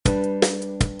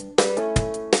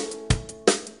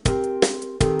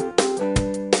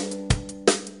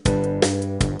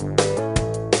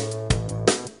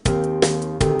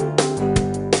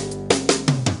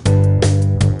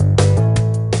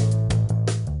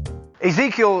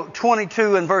Ezekiel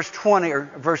 22 and verse 20 or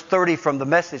verse 30 from the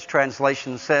Message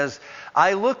translation says,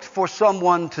 I looked for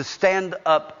someone to stand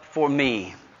up for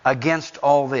me against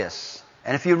all this.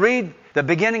 And if you read the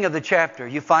beginning of the chapter,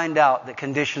 you find out that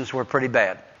conditions were pretty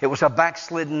bad. It was a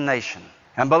backslidden nation.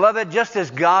 And beloved, just as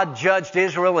God judged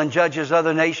Israel and judges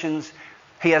other nations,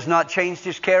 He has not changed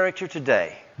His character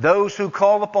today. Those who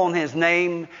call upon His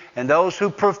name and those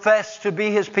who profess to be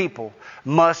His people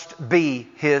must be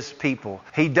His people.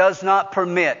 He does not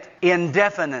permit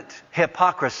indefinite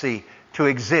hypocrisy to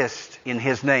exist in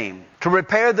His name. To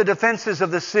repair the defenses of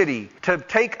the city, to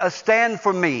take a stand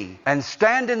for me and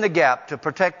stand in the gap to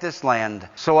protect this land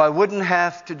so I wouldn't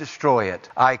have to destroy it.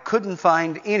 I couldn't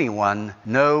find anyone,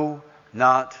 no,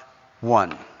 not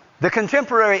one. The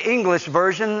contemporary English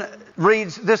version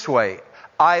reads this way,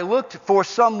 I looked for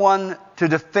someone to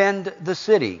defend the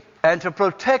city and to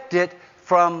protect it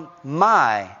from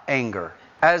my anger,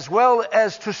 as well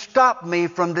as to stop me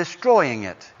from destroying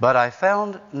it. But I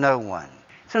found no one.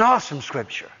 It's an awesome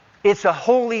scripture. It's a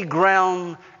holy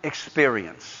ground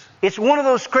experience. It's one of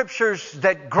those scriptures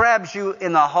that grabs you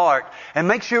in the heart and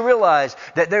makes you realize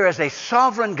that there is a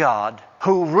sovereign God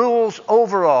who rules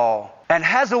over all and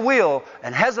has a will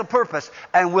and has a purpose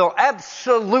and will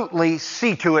absolutely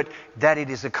see to it that it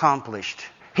is accomplished.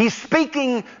 He's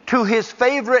speaking to His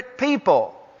favorite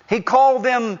people. He called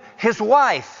them His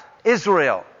wife,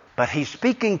 Israel. But He's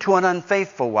speaking to an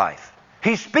unfaithful wife.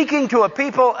 He's speaking to a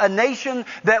people, a nation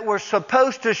that were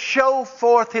supposed to show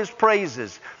forth His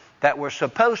praises, that were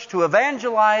supposed to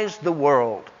evangelize the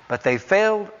world. But they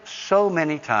failed so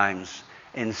many times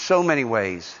in so many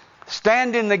ways.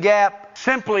 Stand in the gap,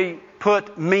 simply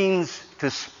put, means to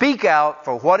speak out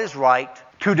for what is right,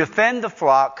 to defend the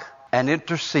flock, and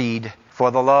intercede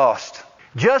for the lost.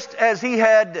 Just as He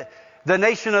had the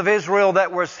nation of Israel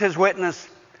that was His witness,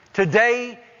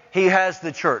 today He has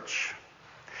the church.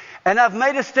 And I've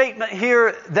made a statement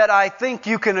here that I think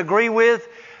you can agree with.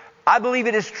 I believe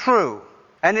it is true.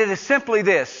 And it is simply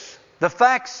this. The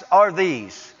facts are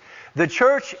these. The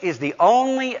church is the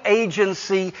only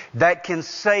agency that can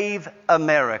save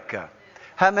America.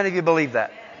 How many of you believe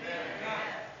that?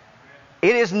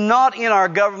 It is not in our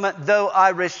government, though I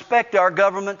respect our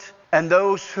government and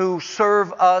those who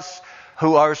serve us,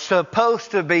 who are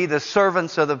supposed to be the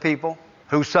servants of the people,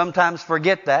 who sometimes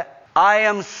forget that. I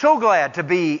am so glad to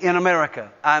be in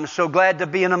America. I'm so glad to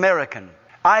be an American.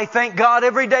 I thank God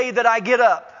every day that I get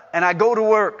up and I go to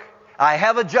work. I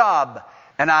have a job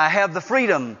and I have the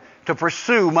freedom to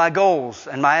pursue my goals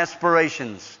and my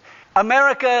aspirations.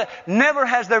 America, never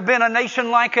has there been a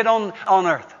nation like it on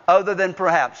earth, other than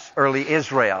perhaps early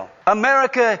Israel.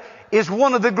 America is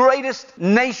one of the greatest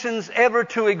nations ever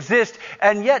to exist.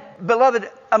 And yet, beloved,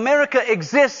 America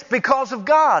exists because of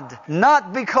God,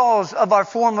 not because of our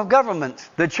form of government.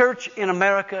 The church in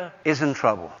America is in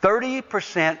trouble.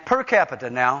 30% per capita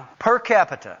now, per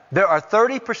capita. There are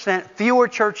 30% fewer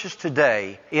churches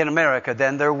today in America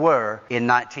than there were in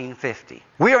 1950.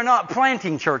 We are not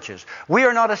planting churches. We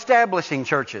are not establishing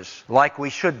churches like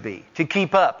we should be to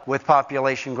keep up with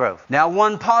population growth. Now,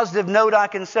 one positive note I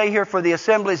can say here for the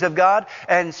Assemblies of God,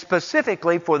 and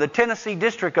specifically for the Tennessee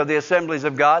District of the Assemblies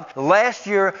of God, last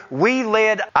year we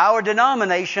led our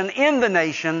denomination in the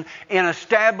nation in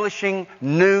establishing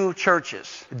new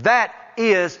churches. That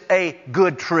is a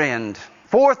good trend.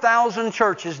 4,000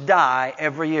 churches die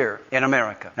every year in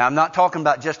America. Now, I'm not talking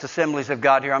about just Assemblies of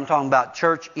God here. I'm talking about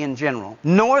church in general.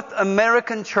 North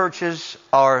American churches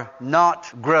are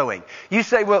not growing. You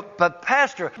say, well, but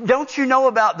Pastor, don't you know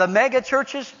about the mega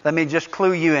churches? Let me just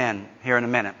clue you in here in a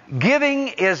minute. Giving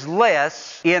is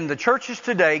less in the churches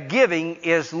today. Giving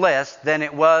is less than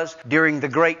it was during the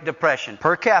Great Depression.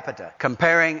 Per capita,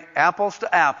 comparing apples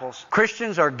to apples,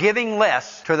 Christians are giving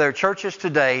less to their churches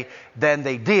today than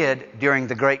they did during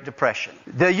the Great Depression.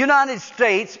 The United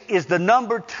States is the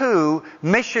number 2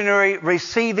 missionary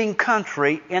receiving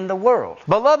country in the world.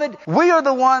 Beloved, we are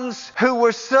the ones who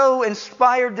were so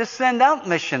inspired to send out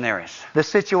missionaries. The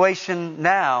situation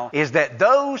now is that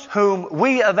those whom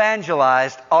we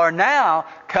evangelized are now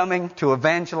coming to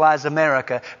evangelize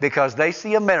America because they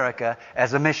see America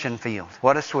as a mission field.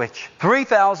 What a switch.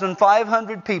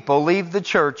 3,500 people leave the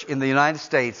church in the United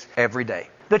States every day.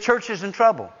 The church is in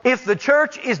trouble. If the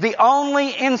church is the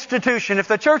only institution, if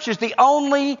the church is the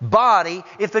only body,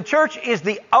 if the church is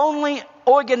the only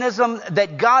organism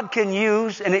that God can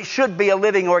use, and it should be a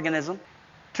living organism,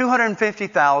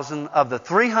 250,000 of the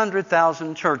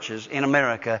 300,000 churches in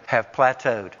America have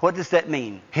plateaued. What does that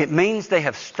mean? It means they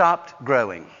have stopped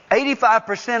growing.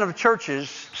 85% of churches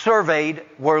surveyed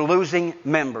were losing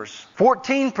members.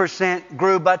 14%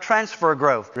 grew by transfer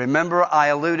growth. Remember, I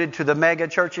alluded to the mega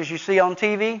churches you see on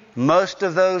TV? Most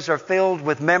of those are filled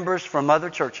with members from other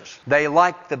churches. They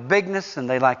like the bigness, and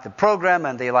they like the program,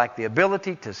 and they like the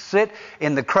ability to sit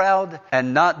in the crowd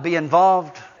and not be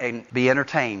involved and be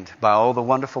entertained by all the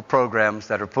wonderful programs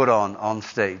that are put on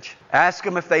stage. Ask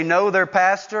them if they know their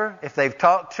pastor, if they've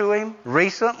talked to him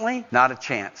recently. Not a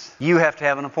chance. You have to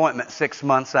have an appointment 6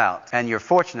 months out. And you're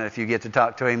fortunate if you get to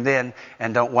talk to him then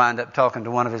and don't wind up talking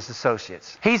to one of his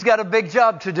associates. He's got a big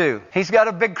job to do. He's got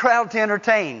a big crowd to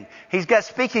entertain. He's got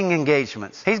speaking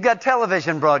engagements. He's got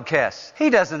television broadcasts. He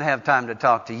doesn't have time to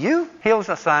talk to you. He'll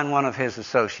assign one of his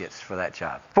associates for that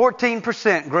job.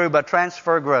 14% grew by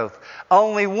transfer growth.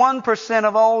 Only 1%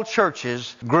 of all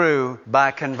churches grew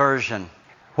by conversion.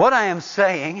 What I am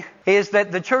saying is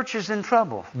that the church is in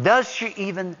trouble. Does she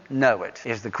even know it,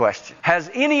 is the question. Has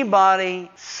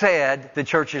anybody said the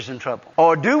church is in trouble?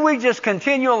 Or do we just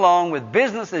continue along with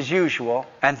business as usual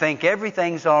and think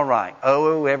everything's all right?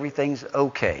 Oh, everything's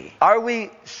okay. Are we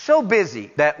so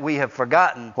busy that we have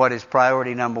forgotten what is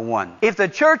priority number one? If the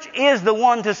church is the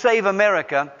one to save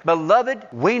America, beloved,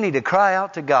 we need to cry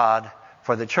out to God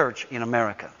for the church in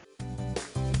America.